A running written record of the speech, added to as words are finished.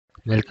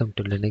Welcome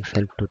to Linux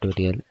Help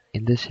Tutorial.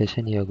 In this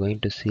session, you are going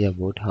to see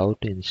about how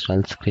to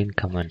install Screen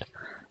command.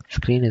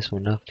 Screen is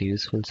one of the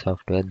useful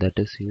software that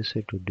is used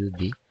to do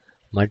the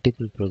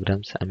multiple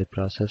programs and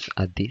process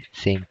at the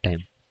same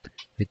time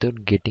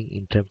without getting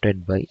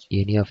interrupted by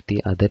any of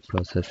the other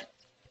process.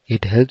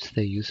 It helps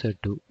the user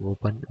to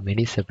open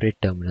many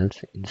separate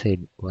terminals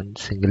inside one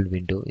single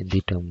window in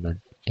the terminal.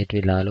 It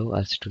will allow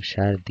us to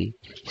share the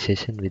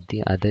session with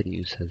the other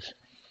users,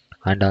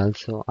 and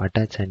also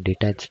attach and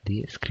detach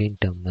the screen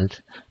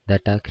terminals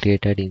that are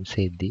created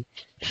inside the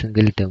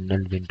single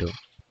terminal window.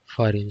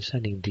 For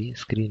installing the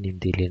screen in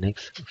the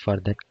Linux,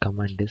 for that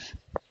command is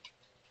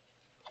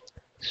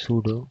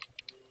sudo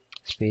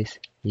space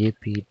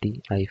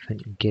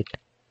apt-get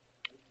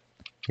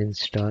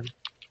install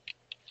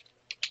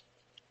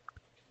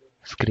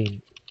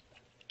screen.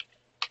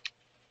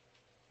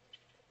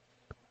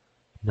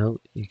 Now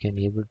you can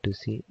able to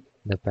see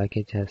the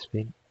package has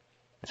been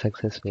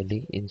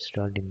successfully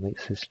installed in my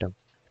system.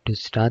 To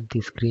start the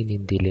screen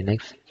in the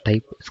Linux,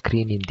 type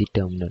screen in the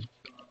terminal.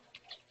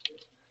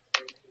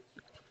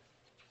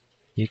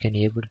 You can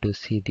able to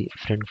see the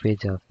front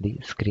page of the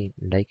screen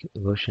like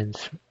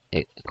versions,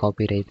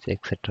 copyrights,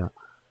 etc.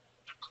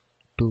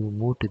 To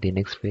move to the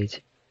next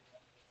page,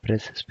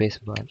 press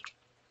spacebar,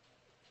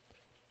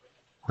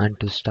 and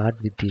to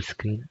start with the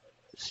screen,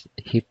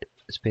 hit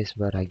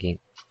spacebar again.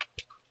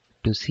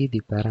 To see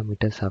the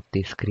parameters of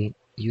the screen,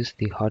 use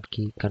the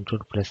hotkey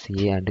Ctrl plus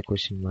A and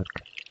question mark.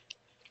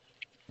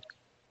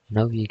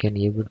 Now you can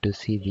able to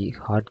see the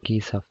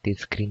hotkeys of the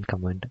screen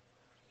command.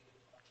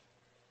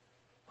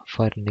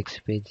 For next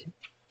page,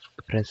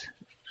 press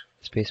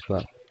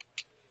spacebar.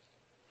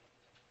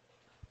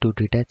 To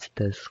detach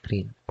the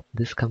screen,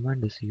 this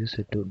command is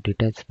used to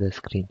detach the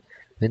screen.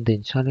 When the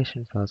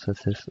installation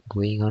process is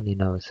going on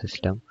in our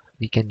system,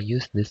 we can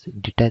use this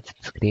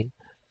detached screen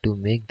to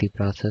make the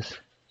process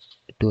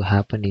to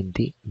happen in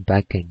the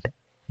backend.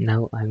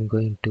 Now I'm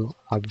going to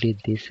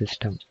update the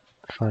system.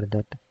 For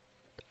that,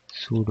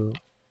 sudo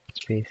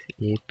space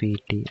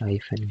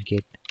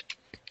apt-get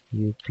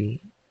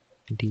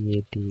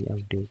updat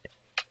update.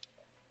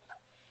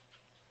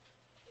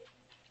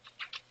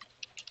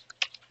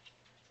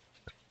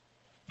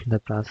 The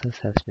process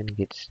has been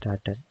get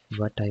started,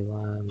 but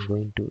I'm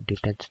going to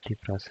detach the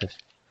process.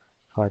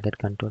 For that,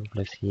 Ctrl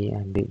plus A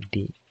and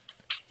D.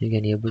 You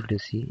can able to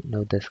see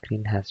now the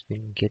screen has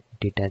been get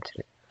detached,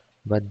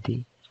 but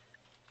the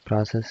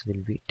process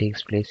will be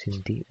takes place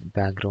in the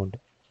background.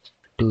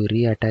 To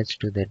reattach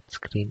to that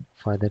screen,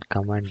 for that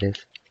command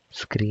is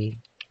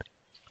screen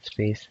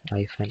space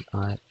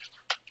 -r.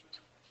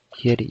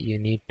 Here you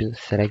need to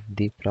select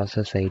the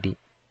process ID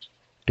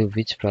to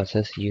which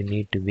process you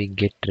need to be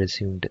get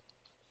resumed.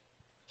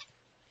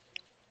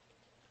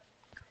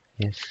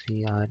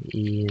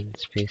 SCREN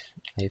space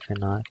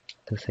 -r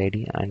this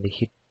ID and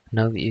hit.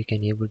 Now you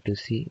can able to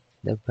see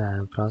the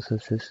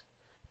processes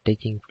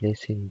taking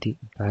place in the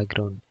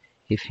background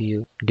if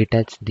you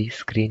detach the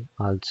screen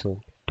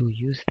also. To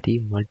use the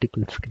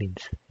multiple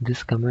screens,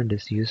 this command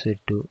is used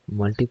to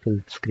multiple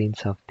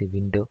screens of the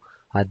window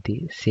at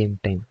the same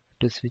time.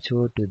 To switch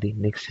over to the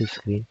next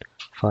screen,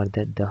 for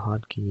that the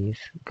hotkey is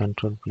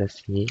Ctrl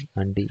plus A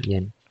and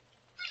N.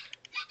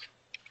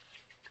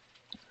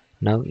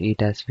 Now it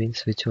has been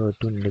switched over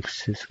to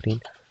next screen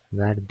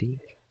where the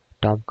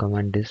top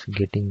command is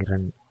getting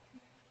run.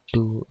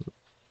 To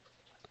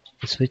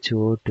switch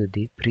over to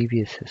the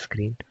previous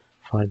screen,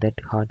 for that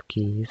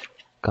hotkey is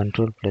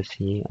Ctrl plus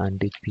A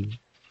and P.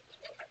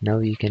 Now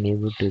you can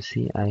able to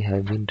see I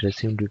have been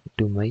resumed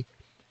to my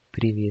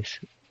previous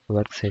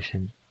work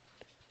session.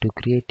 To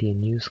create a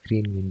new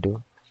screen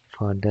window,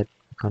 for that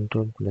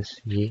Ctrl plus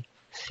A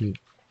C.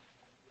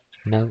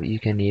 Now you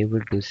can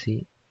able to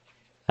see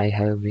I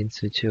have been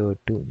switched over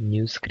to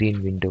new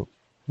screen window.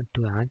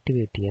 To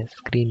activate a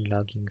screen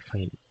logging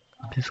file,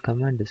 this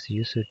command is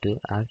used to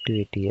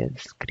activate a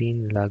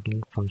screen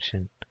logging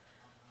function.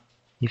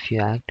 If you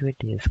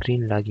activate a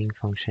screen logging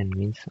function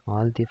means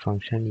all the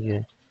function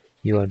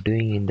you are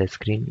doing in the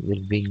screen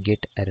will be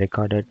get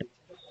recorded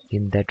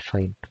in that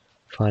file.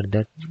 For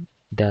that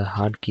the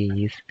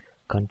hotkey is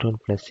Ctrl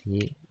plus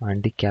A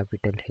and the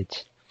capital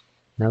H.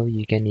 Now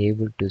you can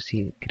able to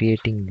see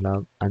creating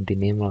log and the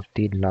name of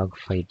the log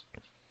file.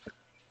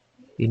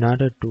 In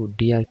order to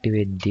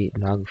deactivate the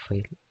log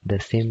file, the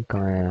same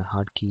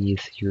hotkey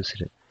is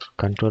used,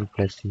 Ctrl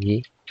plus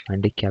A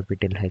and the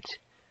capital H.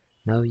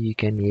 Now you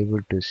can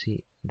able to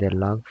see the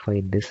log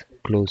file is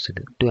closed.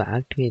 To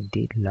activate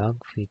the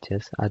log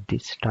features at the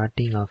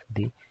starting of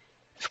the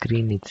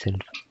screen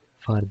itself,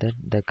 for that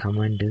the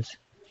command is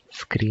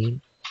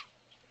screen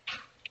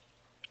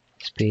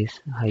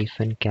space -L.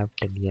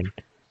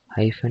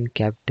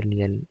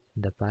 -L,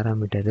 the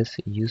parameter is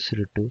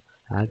used to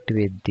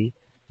activate the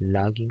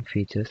logging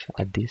features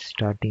at the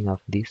starting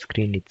of the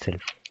screen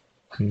itself.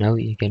 Now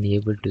you can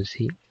able to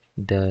see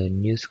the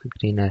new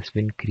screen has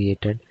been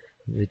created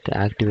with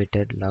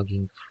activated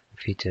logging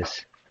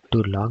features. To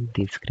log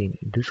the screen,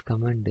 this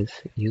command is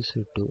used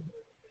to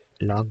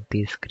log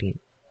the screen.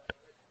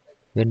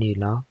 When you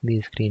lock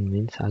the screen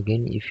means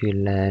again if you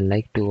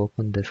like to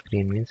open the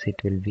screen means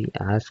it will be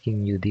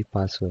asking you the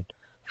password.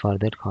 For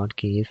that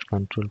hotkey is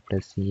Ctrl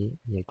plus A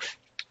X.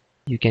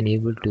 You can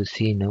able to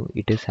see now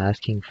it is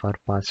asking for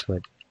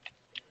password.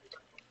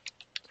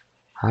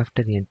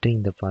 After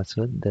entering the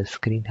password, the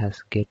screen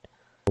has get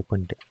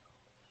opened.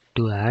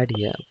 To add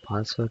a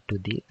password to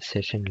the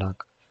session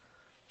log,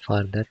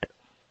 for that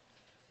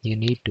you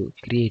need to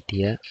create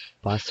a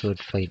password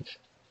file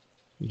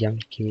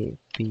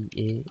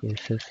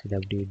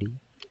mkpasswd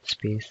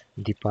space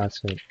the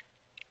password.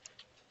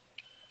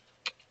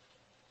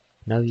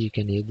 Now you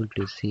can able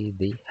to see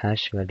the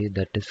hash value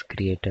that is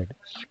created.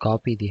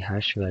 Copy the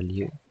hash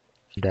value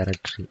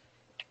directory.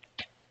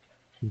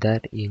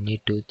 There you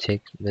need to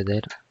check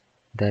whether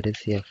there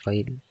is a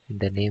file in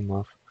the name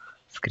of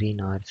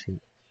screen.rc.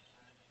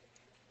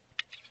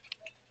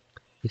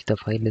 If the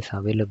file is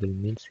available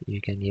means you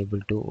can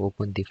able to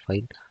open the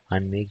file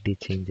and make the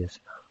changes.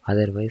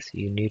 Otherwise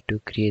you need to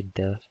create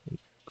the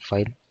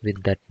file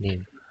with that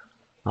name.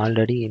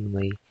 Already in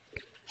my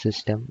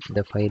system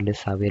the file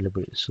is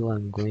available, so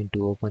I'm going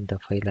to open the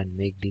file and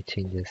make the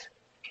changes.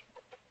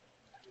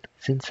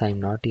 Since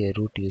I'm not a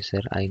root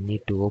user, I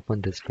need to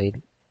open this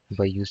file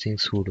by using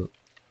sudo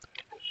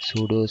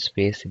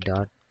space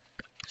dot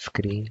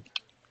screen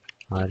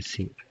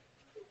rc.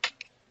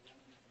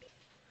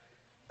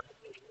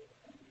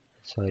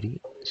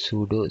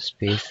 Sudo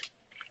space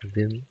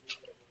vim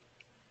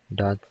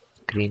dot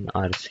screen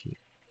rc.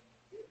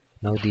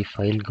 Now the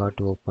file got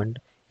opened.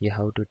 You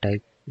have to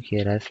type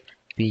here as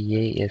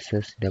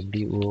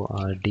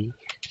password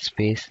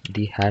space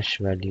the hash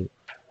value.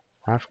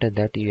 After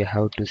that you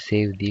have to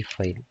save the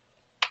file.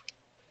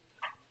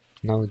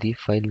 Now the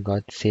file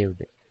got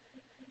saved.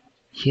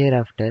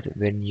 Hereafter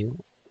when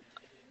you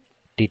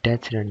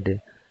detach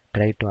and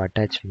try to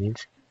attach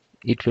means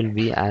it will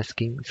be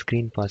asking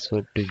screen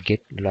password to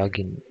get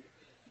login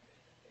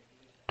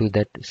to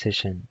that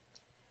session.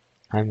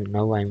 I'm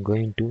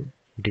going to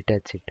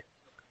detach it.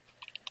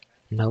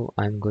 Now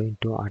I'm going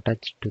to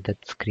attach to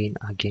that screen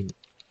again.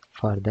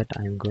 For that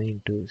I'm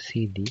going to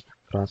see the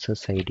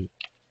process ID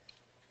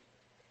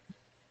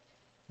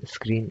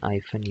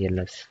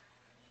screen-ls.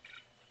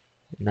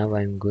 Now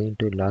I'm going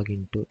to log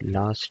into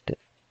last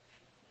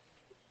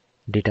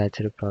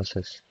detached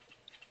process.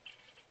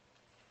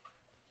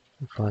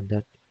 For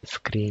that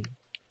screen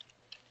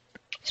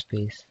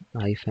space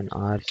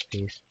 -r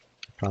space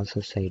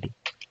process ID.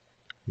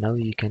 Now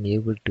you can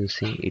able to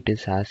see it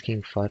is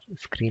asking for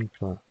screen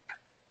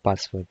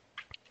password.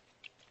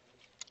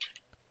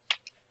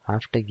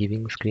 After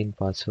giving screen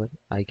password,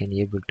 I can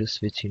able to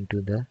switch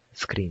into the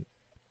screen.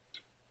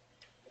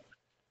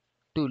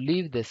 To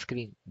leave the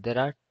screen, there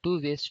are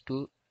two ways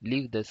to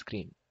leave the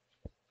screen.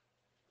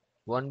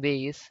 One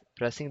way is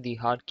pressing the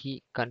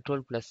hotkey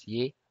Ctrl plus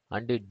A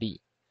and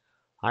D.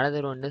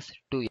 Another one is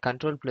to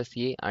Ctrl plus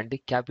A and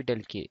capital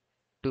K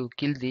to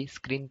kill the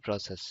screen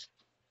process.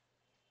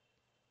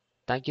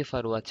 Thank you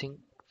for watching.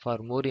 For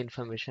more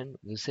information,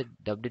 visit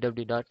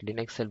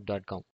www.linuxhelp.com.